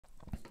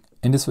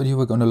In this video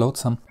we're going to load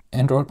some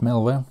Android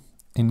malware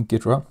in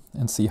Ghidra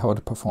and see how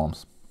it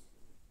performs.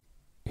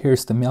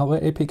 Here's the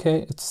malware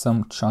APK. It's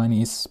some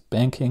Chinese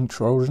banking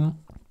Trojan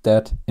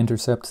that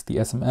intercepts the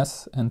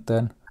SMS and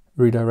then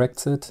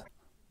redirects it.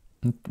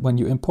 And when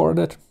you import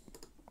it,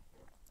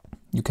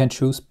 you can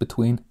choose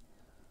between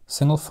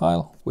single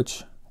file,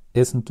 which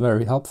isn't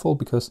very helpful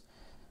because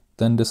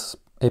then this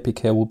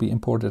APK will be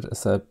imported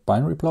as a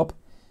binary blob,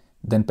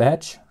 then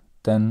batch,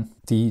 then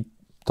the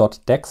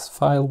 .dex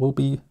file will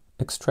be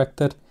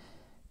extracted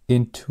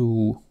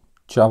into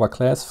Java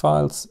class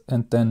files,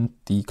 and then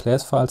the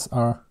class files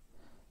are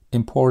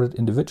imported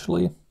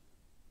individually.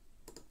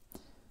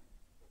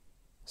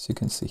 As you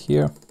can see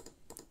here,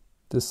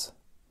 this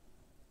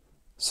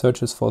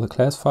searches for the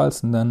class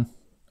files, and then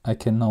I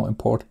can now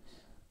import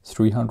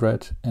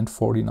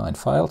 349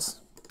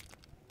 files.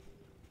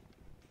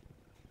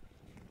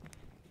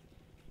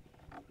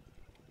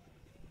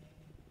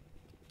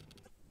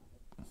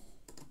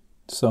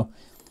 So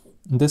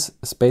this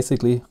is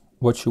basically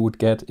what you would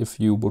get if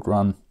you would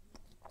run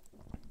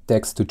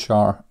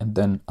dex2jar and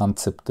then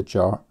unzip the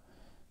jar.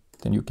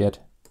 Then you get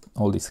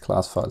all these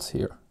class files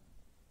here.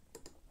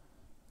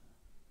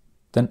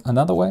 Then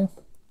another way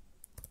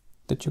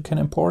that you can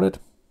import it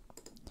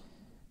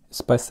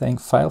is by saying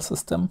file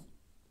system,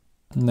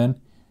 and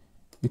then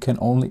you can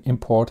only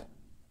import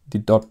the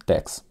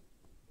 .dex.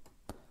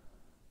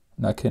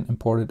 And I can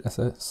import it as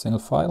a single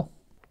file.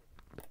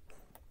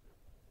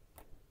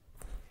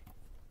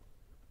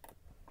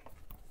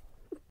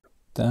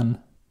 Then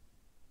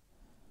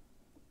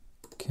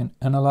can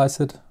analyze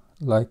it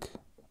like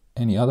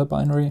any other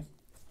binary.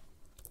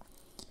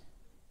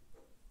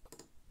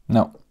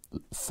 Now,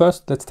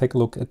 first let's take a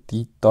look at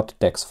the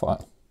 .dex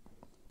file.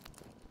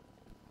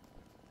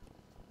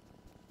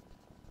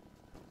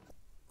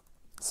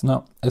 So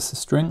now, as the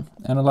string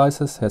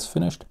analysis has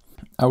finished,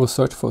 I will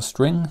search for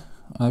string.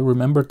 I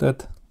remembered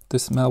that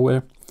this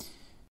malware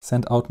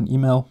sent out an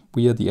email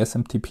via the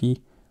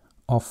SMTP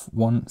of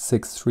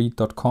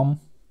 163.com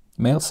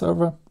mail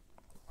server.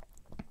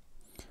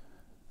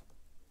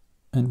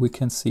 And we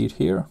can see it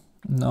here.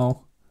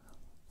 Now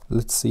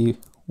let's see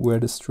where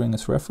the string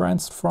is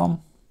referenced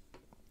from.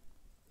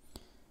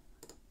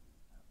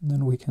 And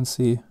then we can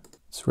see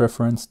it's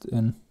referenced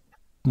in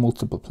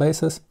multiple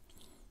places.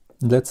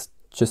 Let's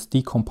just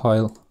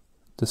decompile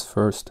this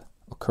first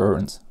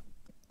occurrence.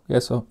 Yeah,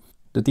 so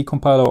the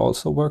decompiler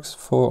also works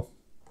for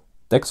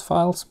dex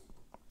files,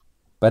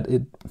 but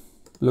it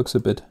looks a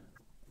bit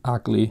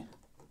ugly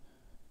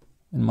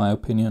in my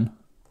opinion,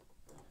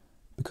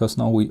 because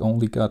now we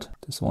only got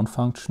this one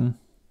function,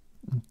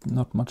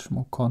 not much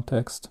more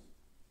context.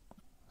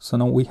 So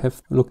now we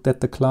have looked at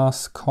the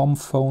class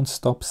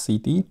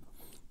com_phone_stop_cd.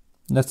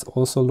 Let's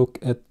also look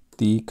at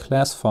the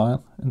class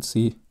file and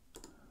see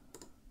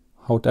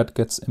how that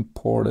gets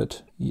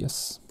imported.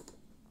 Yes.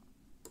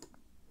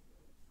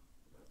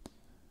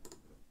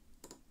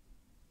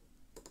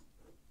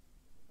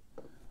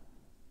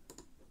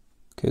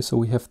 Okay, so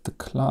we have the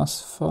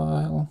class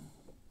file.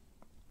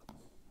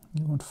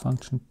 You want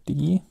function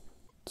D.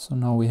 So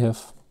now we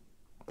have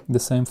the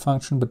same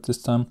function, but this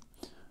time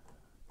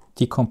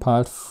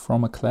decompiled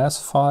from a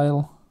class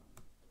file.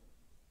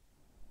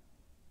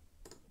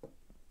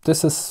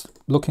 This is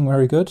looking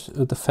very good.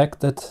 The fact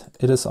that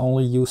it is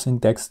only using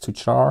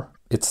dex2jar,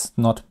 it's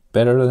not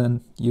better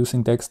than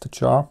using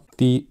dex2jar.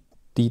 The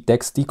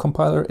dex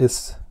decompiler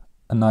is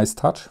a nice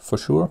touch for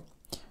sure.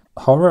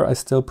 However, I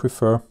still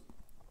prefer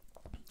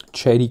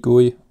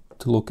jd-gui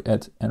to look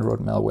at Android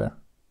malware.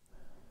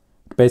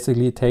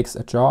 Basically, it takes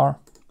a jar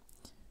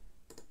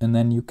and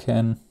then you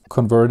can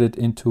convert it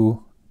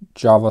into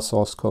Java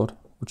source code,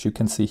 which you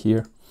can see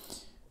here.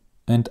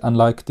 And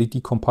unlike the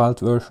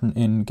decompiled version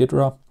in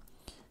Ghidra,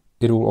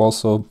 it will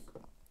also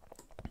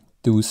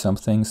do some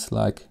things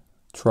like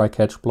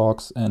try-catch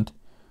blocks and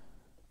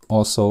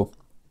also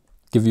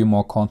give you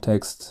more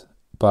context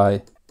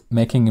by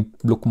making it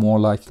look more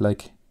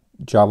like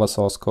Java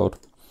source code.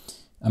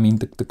 I mean,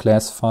 the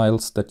class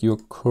files that you're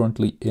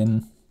currently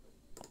in,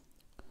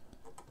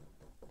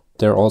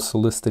 they're also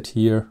listed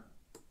here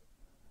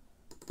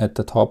at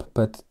the top,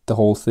 but the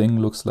whole thing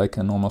looks like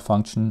a normal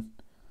function.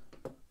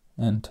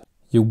 And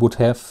you would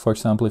have, for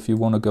example, if you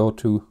want to go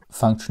to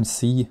function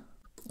C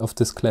of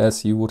this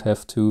class, you would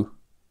have to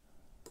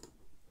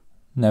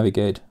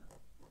navigate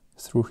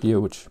through here,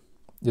 which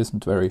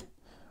isn't very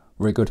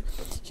good.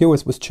 Here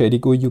with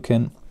jd-gui, you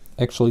can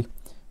actually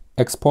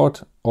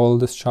export all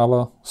this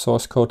Java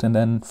source code and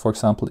then, for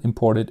example,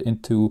 import it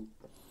into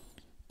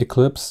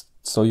Eclipse,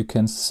 so you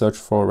can search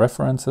for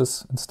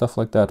references and stuff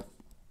like that.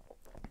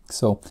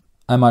 So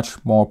I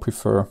much more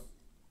prefer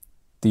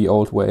the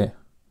old way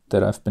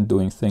that I've been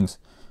doing things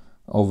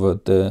over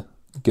the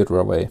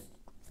Ghidra way,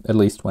 at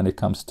least when it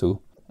comes to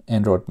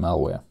Android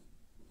malware.